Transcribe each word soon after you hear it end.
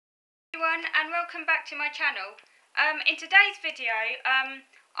everyone, and welcome back to my channel. In today's video, I'm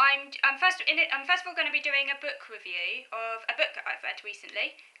first of all going to be doing a book review of a book that I've read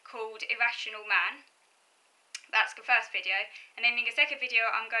recently called Irrational Man. That's the first video, and then in the second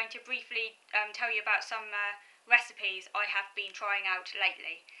video I'm going to briefly tell you about some recipes I have been trying out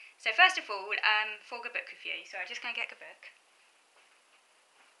lately. So first of all, for the book review, so I'm just going to get the book.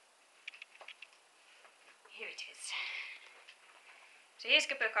 Here it is. So here's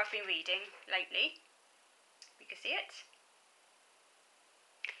the book I've been reading lately. You can see it.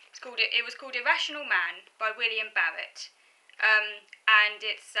 It was called Irrational Man by William Barrett, and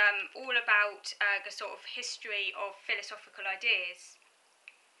it's all about the sort of history of philosophical ideas,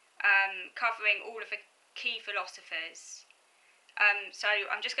 covering all of the key philosophers. So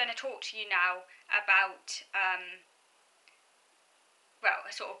I'm just going to talk to you now about well, a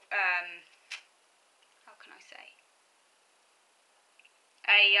sort of how can I say?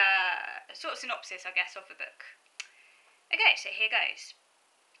 A sort of synopsis, I guess, of the book. Okay, so here goes.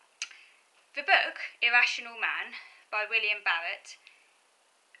 The book, Irrational Man, by William Barrett,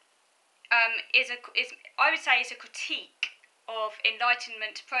 I would say is a critique of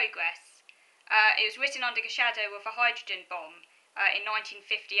Enlightenment progress. It was written under the shadow of a hydrogen bomb in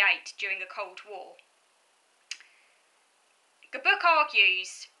 1958 during the Cold War. The book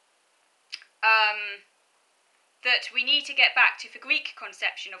argues that we need to get back to the Greek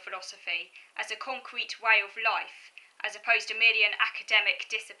conception of philosophy as a concrete way of life, as opposed to merely an academic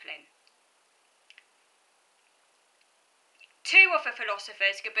discipline. Two of the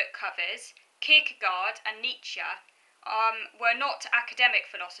philosophers the book covers, Kierkegaard and Nietzsche, were not academic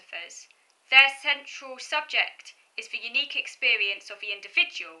philosophers. Their central subject is the unique experience of the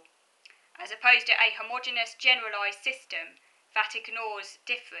individual, as opposed to a homogeneous, generalised system that ignores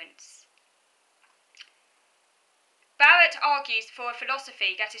difference. Barrett argues for a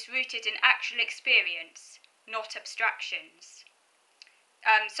philosophy that is rooted in actual experience, not abstractions.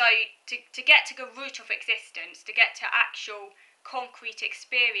 So to get to the root of existence, to get to actual concrete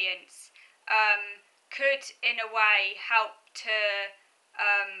experience, could in a way help to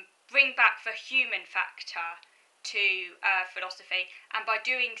bring back the human factor to philosophy, and by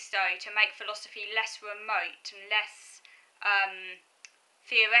doing so to make philosophy less remote and less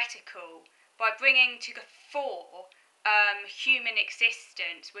theoretical, by bringing to the fore human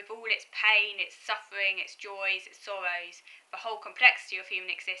existence with all its pain, its suffering, its joys, its sorrows, the whole complexity of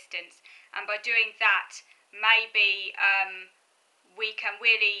human existence. And by doing that, maybe we can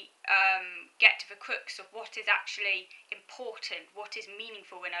really get to the crux of what is actually important, what is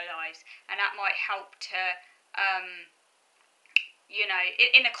meaningful in our lives, and that might help to, you know,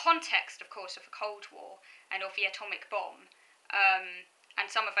 in the context, of course, of the Cold War and of the atomic bomb, and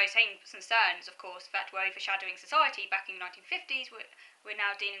some of those same concerns, of course, that were overshadowing society back in the 1950s, we're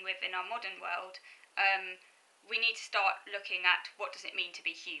now dealing with in our modern world. We need to start looking at what does it mean to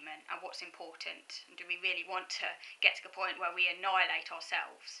be human and what's important, and do we really want to get to the point where we annihilate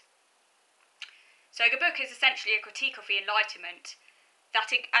ourselves? So the book is essentially a critique of the Enlightenment,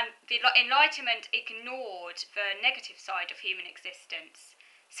 and the Enlightenment ignored the negative side of human existence,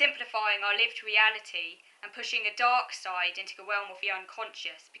 simplifying our lived reality and pushing a dark side into the realm of the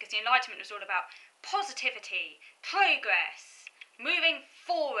unconscious, because the Enlightenment was all about positivity, progress, moving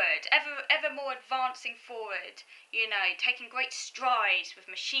forward, ever more advancing forward, you know, taking great strides with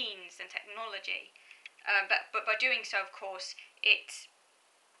machines and technology. But by doing so, of course, it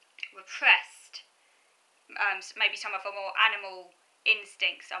repressed maybe some of our more animal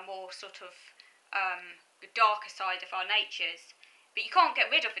instincts, our more sort of the darker side of our natures. But you can't get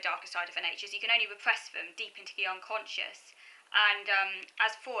rid of the darker side of our natures, you can only repress them deep into the unconscious. And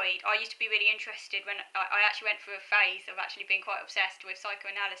as Freud, I used to be really interested when I actually went through a phase of actually being quite obsessed with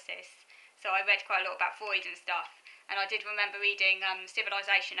psychoanalysis. So I read quite a lot about Freud and stuff. And I did remember reading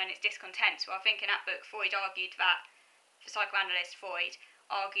Civilization and Its Discontents, where I think in that book Freud argued that, the psychoanalyst Freud,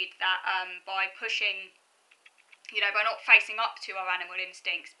 argued that by pushing, you know, by not facing up to our animal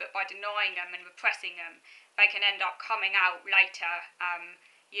instincts, but by denying them and repressing them, they can end up coming out later,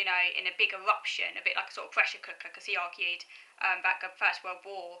 you know, in a big eruption, a bit like a sort of pressure cooker, because he argued back at the First World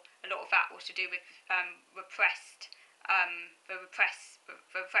War, a lot of that was to do with the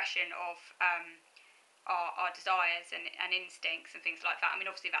repression of our desires and instincts and things like that. I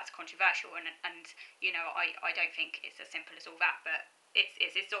mean, obviously that's controversial, and you know, I don't think it's as simple as all that, but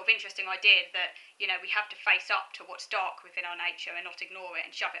it's this sort of interesting idea that, you know, we have to face up to what's dark within our nature and not ignore it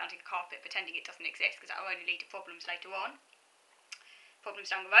and shove it under the carpet pretending it doesn't exist, because that will only lead to problems later on.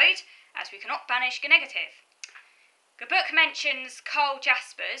 Problems down the road, as we cannot banish the negative. The book mentions Karl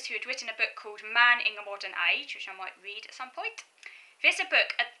Jaspers, who had written a book called Man in the Modern Age, which I might read at some point, This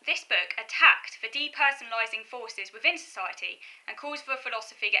book attacked the depersonalising forces within society and calls for a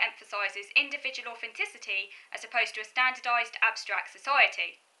philosophy that emphasises individual authenticity as opposed to a standardised abstract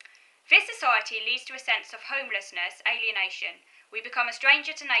society. This society leads to a sense of homelessness, alienation. We become a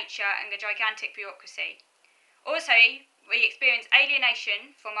stranger to nature and the gigantic bureaucracy. Also, we experience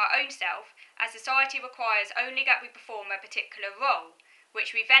alienation from our own self as society requires only that we perform a particular role,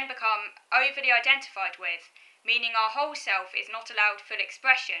 which we then become overly identified with, meaning our whole self is not allowed full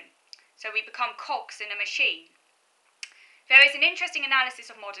expression, so we become cogs in a machine. There is an interesting analysis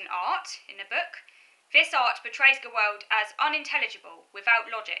of modern art in the book. This art portrays the world as unintelligible,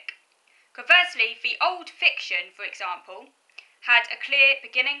 without logic. Conversely, the old fiction, for example, had a clear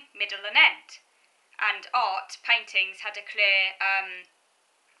beginning, middle and end, and art, paintings, had a clear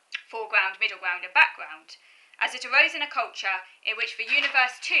foreground, middle ground and background, as it arose in a culture in which the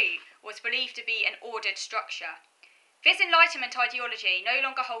universe too was believed to be an ordered structure. This Enlightenment ideology no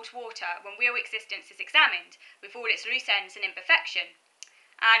longer holds water when real existence is examined, with all its loose ends and imperfection.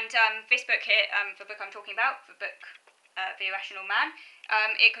 And this book here, the book I'm talking about, the book The Irrational Man,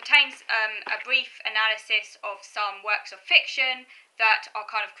 it contains a brief analysis of some works of fiction that are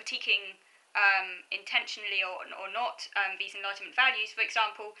kind of critiquing intentionally or not these Enlightenment values. For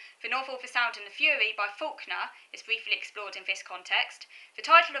example, the novel The Sound and the Fury by Faulkner is briefly explored in this context. The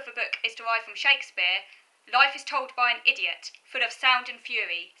title of the book is derived from Shakespeare. Life is told by an idiot, full of sound and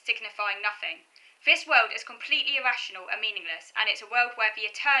fury, signifying nothing. This world is completely irrational and meaningless, and it's a world where the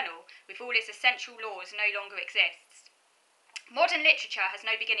eternal, with all its essential laws, no longer exists. Modern literature has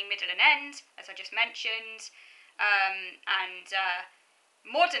no beginning, middle and end, as I just mentioned,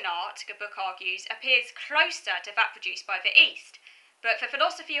 modern art, the book argues, appears closer to that produced by the East, but the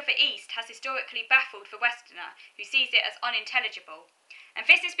philosophy of the East has historically baffled the Westerner, who sees it as unintelligible. And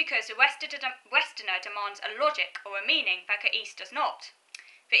this is because the Westerner demands a logic or a meaning that the East does not.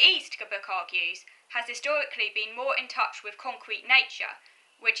 The East, the book argues, has historically been more in touch with concrete nature,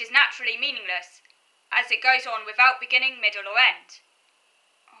 which is naturally meaningless, as it goes on without beginning, middle or end.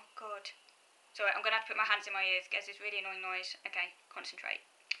 Oh God. Sorry, I'm going to have to put my hands in my ears because it's really annoying noise. Okay, concentrate.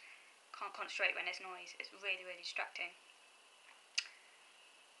 Can't concentrate when there's noise. It's really, really distracting.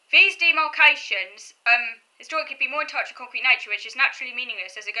 These demarcations historically be more in touch with concrete nature, which is naturally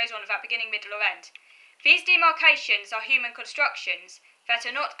meaningless as it goes on without beginning, middle or end. These demarcations are human constructions that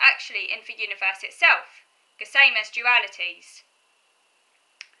are not actually in the universe itself, the same as dualities.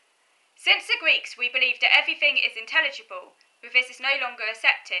 Since the Greeks, we believe that everything is intelligible, but this is no longer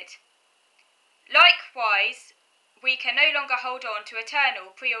accepted. Likewise, we can no longer hold on to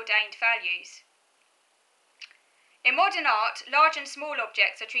eternal, preordained values. In modern art, large and small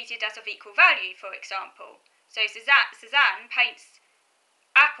objects are treated as of equal value, for example. So Cézanne paints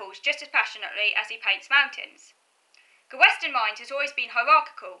apples just as passionately as he paints mountains. The Western mind has always been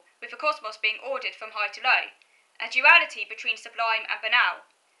hierarchical, with the cosmos being ordered from high to low, a duality between sublime and banal.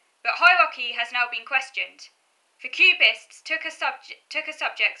 But hierarchy has now been questioned. The Cubists took as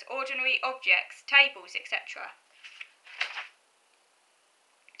subjects ordinary objects, tables, etc.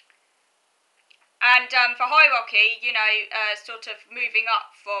 And for hierarchy, sort of moving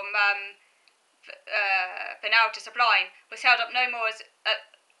up from banal to sublime, was held up no more as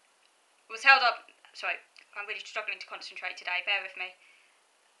sorry, I'm really struggling to concentrate today. Bear with me.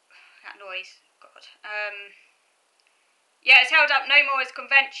 That noise, God. It's held up no more than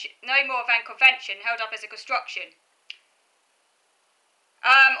convention, held up as a construction.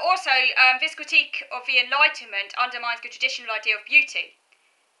 This critique of the Enlightenment undermines the traditional idea of beauty,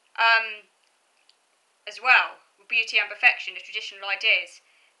 as well, beauty and perfection, the traditional ideas.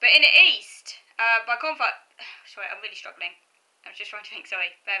 But in the East, sorry, I'm really struggling. I'm just trying to think,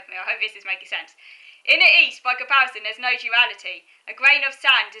 sorry, bear with me, I hope this is making sense. In the East, by comparison, there's no duality. A grain of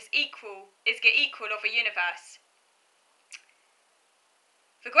sand is the equal of a universe.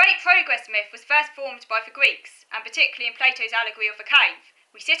 The Great Progress myth was first formed by the Greeks, and particularly in Plato's allegory of the cave.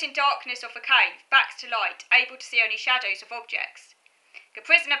 We sit in darkness of the cave, backs to light, able to see only shadows of objects. The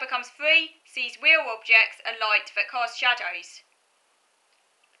prisoner becomes free, sees real objects and light that cast shadows.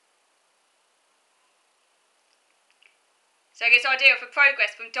 So this idea of a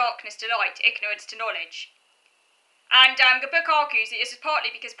progress from darkness to light, ignorance to knowledge. And the book argues that this is partly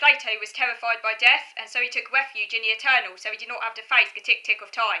because Plato was terrified by death, and so he took refuge in the eternal, so he did not have to face the tick-tick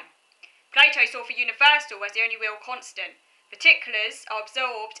of time. Plato saw the universal as the only real constant. Particulars are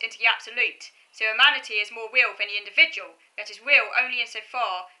absorbed into the absolute, so humanity is more real than the individual, that is real only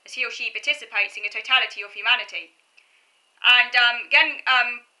insofar as he or she participates in the totality of humanity. And then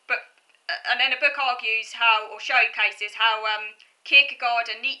the book argues how, or showcases how Kierkegaard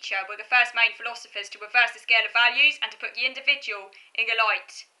and Nietzsche were the first main philosophers to reverse the scale of values and to put the individual in the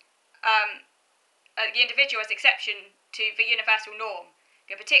light, the individual as exception to the universal norm.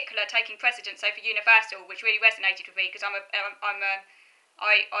 In particular, taking precedence over universal, which really resonated with me because I'm very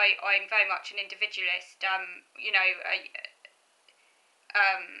much an individualist.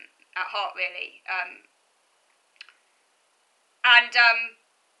 At heart, really.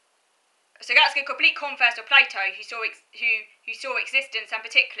 So that's the complete converse of Plato, who saw existence and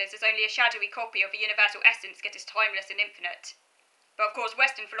particulars as only a shadowy copy of the universal essence that is timeless and infinite. But of course,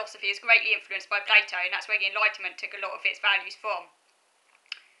 Western philosophy is greatly influenced by Plato, and that's where the Enlightenment took a lot of its values from.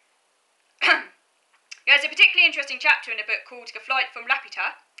 There's a particularly interesting chapter in the book called The Flight from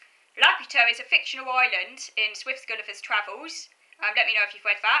Laputa. Laputa is a fictional island in Swift's Gulliver's Travels. Let me know if you've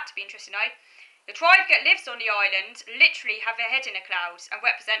read that, it'd be interesting to know. The tribe that lives on the island literally have their head in the clouds and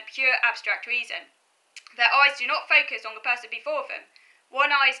represent pure abstract reason. Their eyes do not focus on the person before them.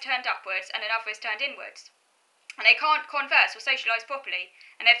 One eye is turned upwards and another is turned inwards. And they can't converse or socialise properly,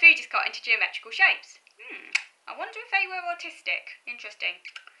 and their food is cut into geometrical shapes. I wonder if they were autistic. Interesting.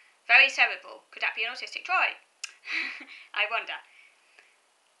 Very cerebral. Could that be an autistic tribe? I wonder.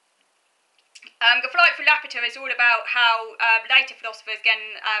 The Flight from Laputa is all about how later philosophers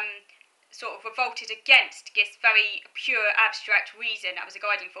again sort of revolted against this very pure abstract reason that was a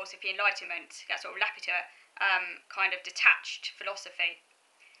guiding force of the Enlightenment, that sort of Laputa kind of detached philosophy.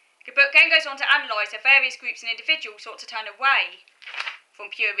 The book then goes on to analyse how various groups and individuals sought to turn away from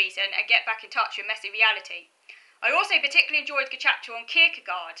pure reason and get back in touch with messy reality. I also particularly enjoyed the chapter on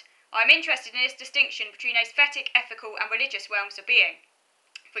Kierkegaard. I'm interested in this distinction between aesthetic, ethical and religious realms of being.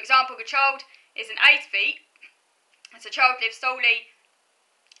 For example, the child is an aesthete, as the child lives solely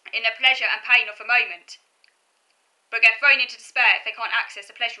in the pleasure and pain of a moment, but they're thrown into despair if they can't access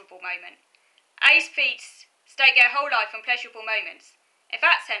a pleasurable moment. Aesthetes stake their whole life on pleasurable moments. In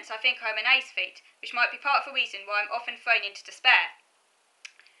that sense, I think I'm an aesthete, which might be part of the reason why I'm often thrown into despair.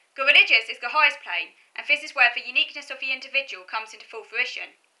 The religious is the highest plane, and this is where the uniqueness of the individual comes into full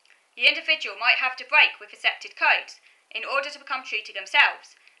fruition. The individual might have to break with accepted codes in order to become true to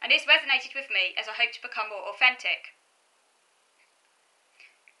themselves, and this resonated with me as I hope to become more authentic.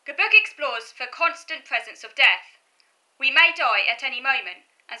 The book explores the constant presence of death. We may die at any moment,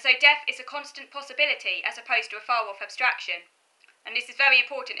 and so death is a constant possibility as opposed to a far-off abstraction. And this is very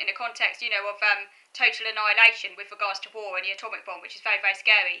important in the context, of total annihilation with regards to war and the atomic bomb, which is very, very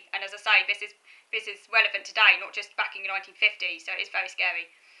scary. And as I say, this is relevant today, not just back in the 1950s, so it is very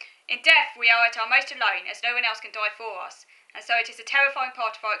scary. In death, we are at our most alone, as no one else can die for us, and so it is a terrifying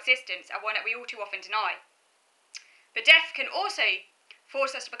part of our existence, and one that we all too often deny. But death can also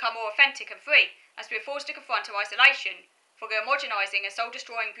force us to become more authentic and free, as we are forced to confront our isolation for the homogenising and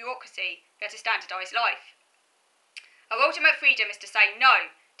soul-destroying bureaucracy that has standardised life. Our ultimate freedom is to say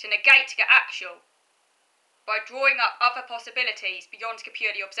no, to negate the actual, by drawing up other possibilities beyond the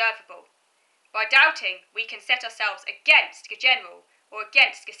purely observable. By doubting, we can set ourselves against the general, or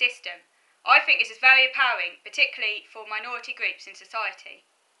against the system. I think this is very empowering, particularly for minority groups in society.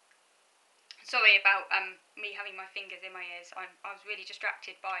 Sorry about me having my fingers in my ears. I was really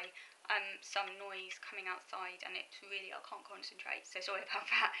distracted by some noise coming outside, and I can't concentrate, so sorry about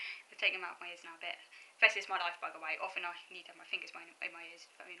that. I've taken them out of my ears now a bit. This is my life, by the way. Often I need to have my fingers in my ears.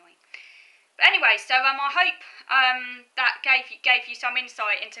 Very annoying. But anyway, so I hope that gave you some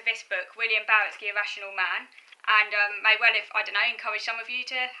insight into this book, William Barrett's The Irrational Man, and may well, encourage some of you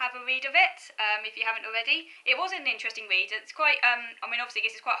to have a read of it, if you haven't already. It was an interesting read. It's quite, obviously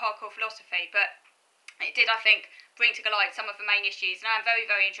this is quite hardcore philosophy, but it did, I think, bring to light some of the main issues, and I'm very,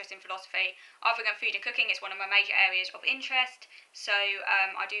 very interested in philosophy. Other than food and cooking, it's one of my major areas of interest, so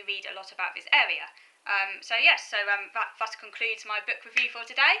I do read a lot about this area. That concludes my book review for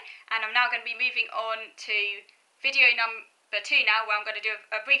today, and I'm now going to be moving on to video number 2 now, where I'm going to do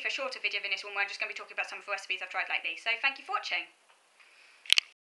a briefer, shorter video than this one, where I'm just going to be talking about some of the recipes I've tried lately. So thank you for watching.